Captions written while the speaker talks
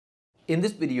In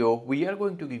this video, we are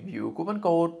going to give you coupon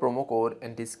code, promo code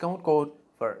and discount code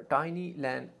for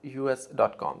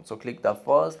tinylandus.com. So click the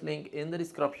first link in the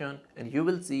description and you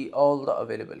will see all the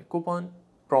available coupon,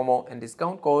 promo and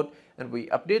discount code, and we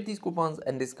update these coupons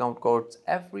and discount codes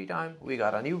every time we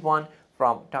got a new one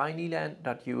from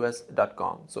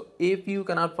tinyland.us.com. So if you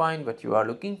cannot find what you are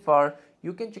looking for,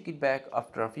 you can check it back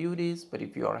after a few days. But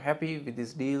if you are happy with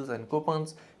these deals and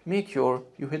coupons, make sure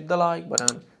you hit the like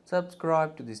button,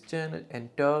 subscribe to this channel and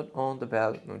turn on the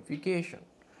bell notification.